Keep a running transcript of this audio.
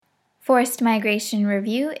Forced Migration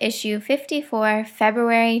Review, Issue 54,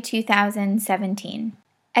 February 2017.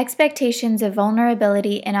 Expectations of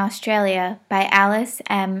Vulnerability in Australia by Alice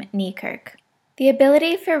M. Niekirk. The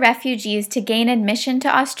ability for refugees to gain admission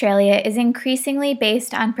to Australia is increasingly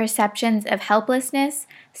based on perceptions of helplessness,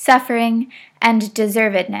 suffering, and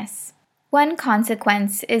deservedness. One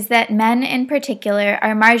consequence is that men in particular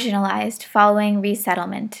are marginalized following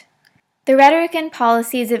resettlement. The rhetoric and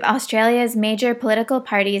policies of Australia's major political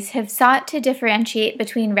parties have sought to differentiate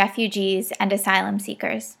between refugees and asylum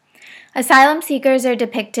seekers. Asylum seekers are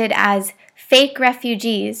depicted as fake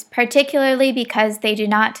refugees, particularly because they do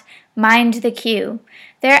not mind the queue.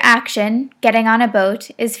 Their action, getting on a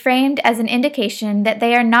boat, is framed as an indication that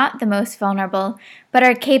they are not the most vulnerable, but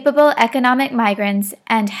are capable economic migrants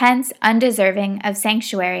and hence undeserving of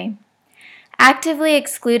sanctuary. Actively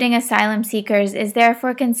excluding asylum seekers is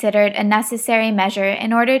therefore considered a necessary measure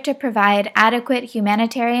in order to provide adequate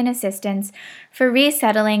humanitarian assistance for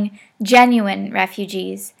resettling genuine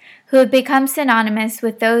refugees, who have become synonymous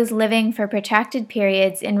with those living for protracted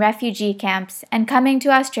periods in refugee camps and coming to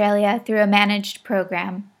Australia through a managed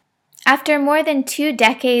program. After more than 2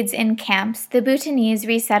 decades in camps, the Bhutanese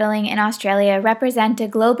resettling in Australia represent a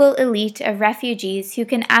global elite of refugees who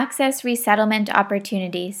can access resettlement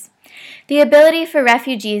opportunities. The ability for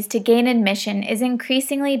refugees to gain admission is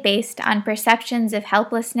increasingly based on perceptions of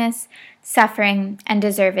helplessness, suffering, and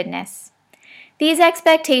deservedness. These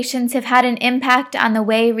expectations have had an impact on the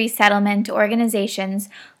way resettlement organizations,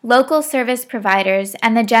 local service providers,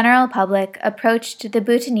 and the general public approached the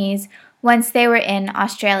Bhutanese once they were in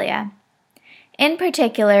Australia. In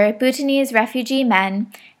particular, Bhutanese refugee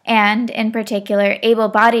men, and in particular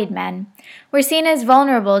able-bodied men, were seen as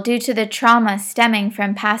vulnerable due to the trauma stemming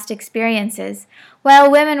from past experiences, while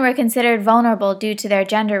women were considered vulnerable due to their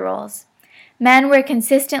gender roles. Men were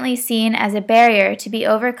consistently seen as a barrier to be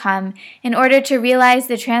overcome in order to realize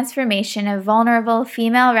the transformation of vulnerable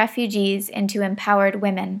female refugees into empowered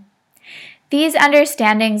women. These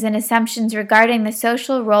understandings and assumptions regarding the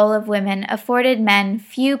social role of women afforded men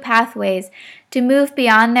few pathways to move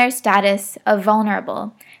beyond their status of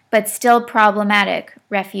vulnerable, but still problematic,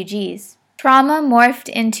 refugees. Trauma morphed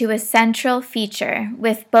into a central feature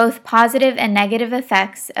with both positive and negative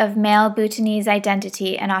effects of male Bhutanese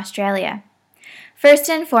identity in Australia. First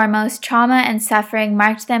and foremost, trauma and suffering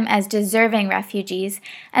marked them as deserving refugees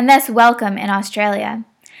and thus welcome in Australia.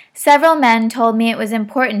 Several men told me it was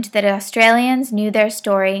important that Australians knew their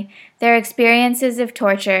story, their experiences of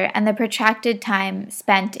torture, and the protracted time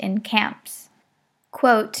spent in camps.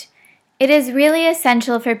 Quote, "It is really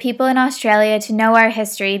essential for people in Australia to know our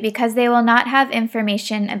history because they will not have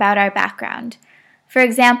information about our background. For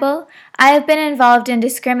example, I have been involved in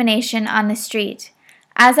discrimination on the street.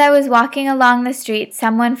 As I was walking along the street,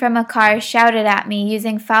 someone from a car shouted at me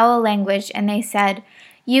using foul language and they said,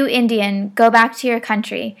 'You Indian, go back to your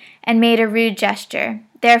country,' and made a rude gesture.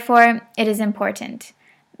 Therefore, it is important."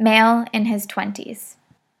 Male in his 20s.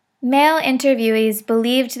 Male interviewees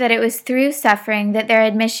believed that it was through suffering that their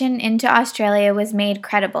admission into Australia was made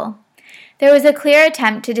credible. There was a clear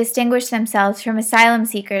attempt to distinguish themselves from asylum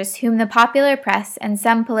seekers whom the popular press and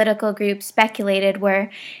some political groups speculated were,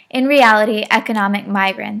 in reality, economic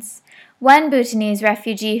migrants. One Bhutanese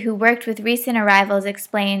refugee who worked with recent arrivals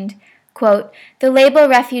explained, quote, "The label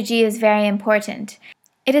refugee is very important.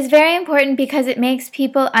 It is very important because it makes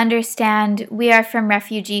people understand we are from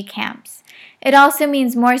refugee camps. It also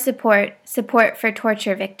means more support for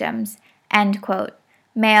torture victims," end quote.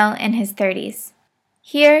 Male in his 30s.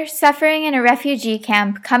 Here, suffering in a refugee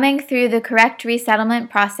camp, coming through the correct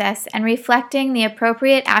resettlement process, and reflecting the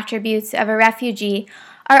appropriate attributes of a refugee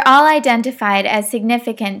are all identified as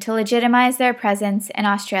significant to legitimize their presence in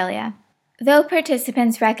Australia. Though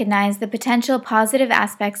participants recognize the potential positive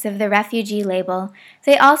aspects of the refugee label,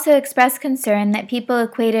 they also express concern that people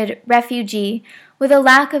equated refugee with a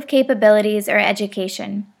lack of capabilities or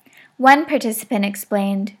education. One participant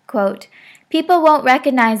explained, quote, "People won't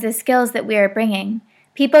recognize the skills that we are bringing.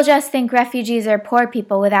 People just think refugees are poor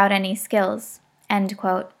people without any skills," end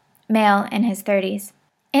quote. Male in his 30s.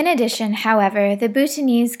 In addition, however, the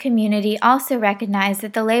Bhutanese community also recognized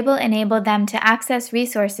that the label enabled them to access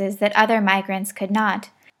resources that other migrants could not.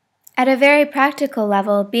 At a very practical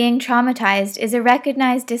level, being traumatized is a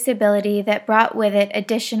recognized disability that brought with it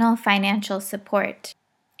additional financial support.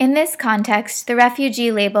 In this context, the refugee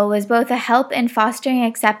label was both a help in fostering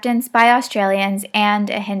acceptance by Australians and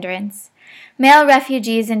a hindrance. Male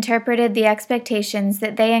refugees interpreted the expectations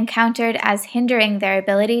that they encountered as hindering their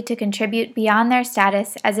ability to contribute beyond their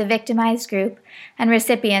status as a victimized group and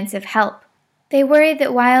recipients of help. They worried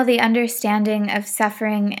that while the understanding of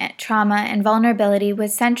suffering, trauma, and vulnerability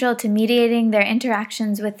was central to mediating their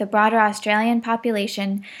interactions with the broader Australian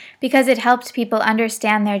population because it helped people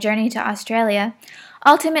understand their journey to Australia,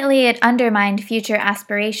 ultimately it undermined future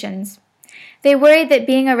aspirations. They worried that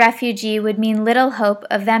being a refugee would mean little hope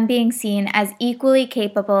of them being seen as equally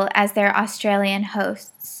capable as their Australian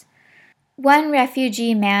hosts. One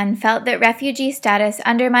refugee man felt that refugee status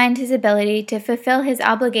undermined his ability to fulfill his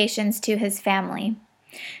obligations to his family.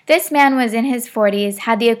 This man was in his 40s,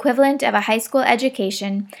 had the equivalent of a high school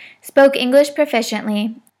education, spoke English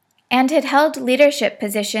proficiently, and had held leadership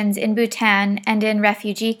positions in Bhutan and in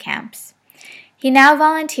refugee camps. He now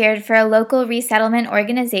volunteered for a local resettlement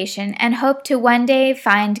organization and hoped to one day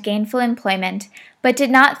find gainful employment, but did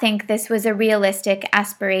not think this was a realistic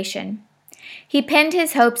aspiration. He pinned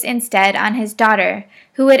his hopes instead on his daughter,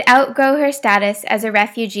 who would outgrow her status as a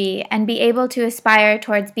refugee and be able to aspire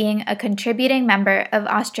towards being a contributing member of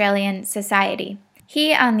Australian society.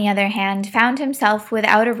 He, on the other hand, found himself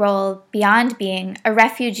without a role beyond being a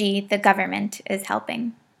refugee the government is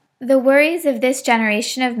helping. The worries of this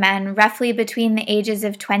generation of men, roughly between the ages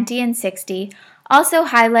of 20 and 60, also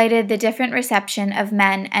highlighted the different reception of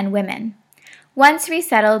men and women. Once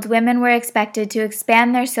resettled, women were expected to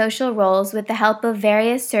expand their social roles with the help of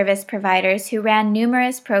various service providers who ran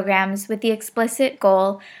numerous programs with the explicit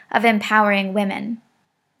goal of empowering women.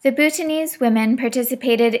 The Bhutanese women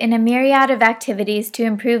participated in a myriad of activities to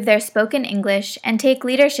improve their spoken English and take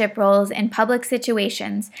leadership roles in public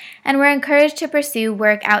situations, and were encouraged to pursue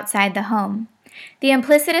work outside the home. The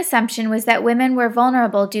implicit assumption was that women were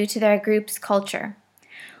vulnerable due to their group's culture.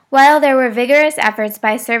 While there were vigorous efforts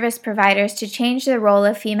by service providers to change the role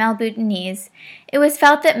of female Bhutanese, it was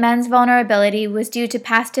felt that men's vulnerability was due to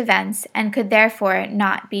past events and could therefore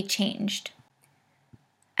not be changed.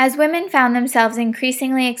 As women found themselves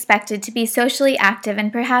increasingly expected to be socially active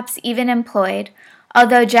and perhaps even employed,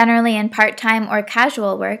 although generally in part-time or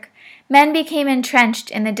casual work, men became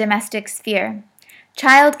entrenched in the domestic sphere.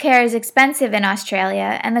 Child care is expensive in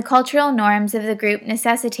Australia, and the cultural norms of the group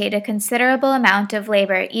necessitate a considerable amount of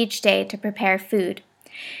labor each day to prepare food.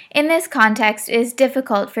 In this context, it is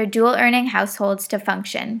difficult for dual-earning households to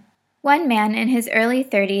function. One man in his early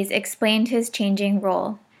 30s explained his changing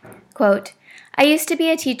role. Quote, "I used to be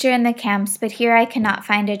a teacher in the camps, but here I cannot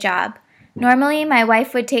find a job. Normally, my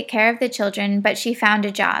wife would take care of the children, but she found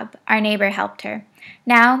a job. Our neighbor helped her.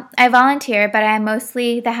 Now, I volunteer, but I am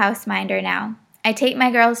mostly the house minder now. I take my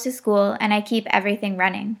girls to school, and I keep everything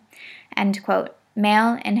running." End quote.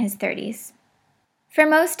 Male in his 30s. For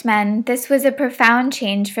most men, this was a profound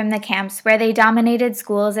change from the camps where they dominated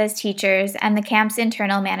schools as teachers and the camp's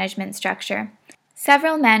internal management structure.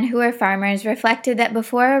 Several men who were farmers reflected that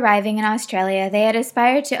before arriving in Australia, they had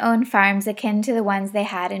aspired to own farms akin to the ones they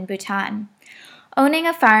had in Bhutan. Owning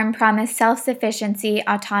a farm promised self-sufficiency,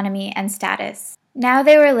 autonomy, and status. Now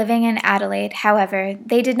they were living in Adelaide, however,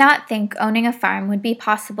 they did not think owning a farm would be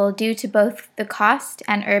possible due to both the cost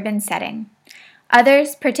and urban setting.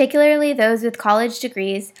 Others, particularly those with college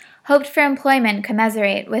degrees, hoped for employment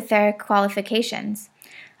commensurate with their qualifications.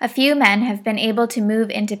 A few men have been able to move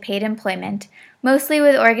into paid employment, mostly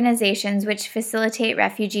with organizations which facilitate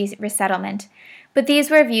refugee resettlement, but these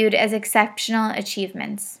were viewed as exceptional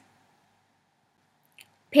achievements.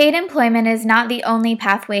 Paid employment is not the only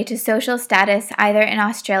pathway to social status either in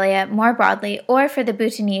Australia more broadly or for the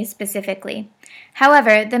Bhutanese specifically.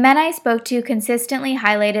 However, the men I spoke to consistently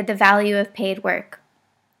highlighted the value of paid work.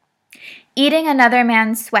 Eating another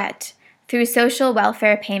man's sweat through social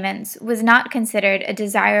welfare payments was not considered a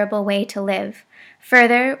desirable way to live.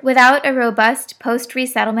 Further, without a robust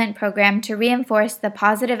post-resettlement program to reinforce the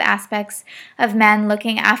positive aspects of men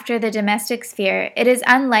looking after the domestic sphere, it is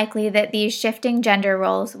unlikely that these shifting gender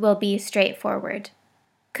roles will be straightforward.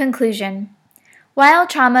 Conclusion. While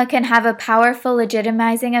trauma can have a powerful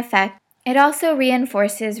legitimizing effect, it also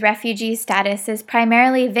reinforces refugee status as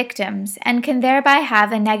primarily victims and can thereby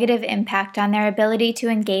have a negative impact on their ability to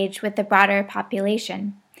engage with the broader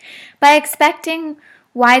population. By expecting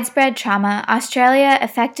widespread trauma, Australia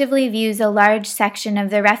effectively views a large section of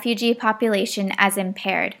the refugee population as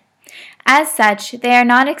impaired. As such, they are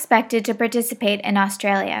not expected to participate in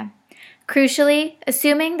Australia. Crucially,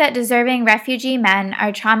 assuming that deserving refugee men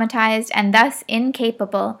are traumatized and thus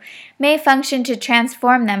incapable may function to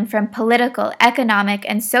transform them from political, economic,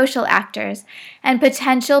 and social actors and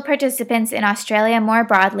potential participants in Australia more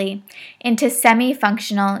broadly into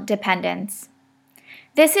semi-functional dependents.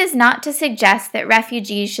 This is not to suggest that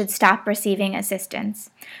refugees should stop receiving assistance.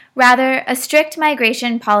 Rather, a strict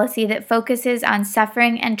migration policy that focuses on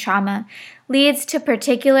suffering and trauma leads to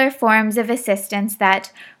particular forms of assistance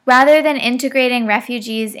that, rather than integrating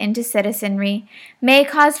refugees into citizenry, may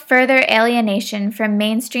cause further alienation from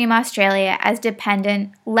mainstream Australia as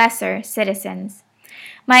dependent, lesser citizens.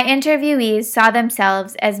 My interviewees saw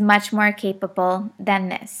themselves as much more capable than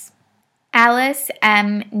this. Alice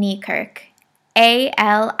M. Neikirk,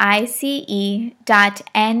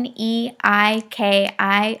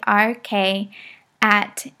 ALICE.NEIKIRK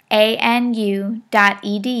at anu.edu.eu,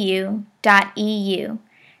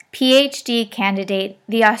 PhD candidate,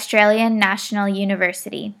 the Australian National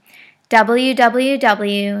University,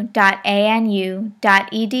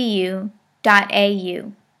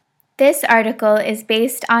 www.anu.edu.au. This article is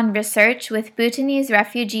based on research with Bhutanese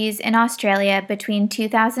refugees in Australia between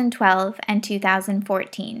 2012 and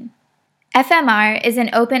 2014. FMR is an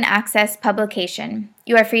open access publication.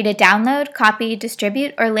 You are free to download, copy,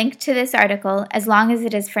 distribute, or link to this article as long as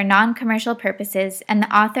it is for non-commercial purposes and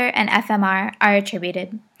the author and FMR are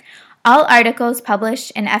attributed. All articles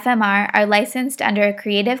published in FMR are licensed under a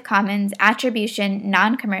Creative Commons Attribution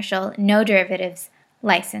Non-Commercial No Derivatives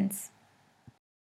license.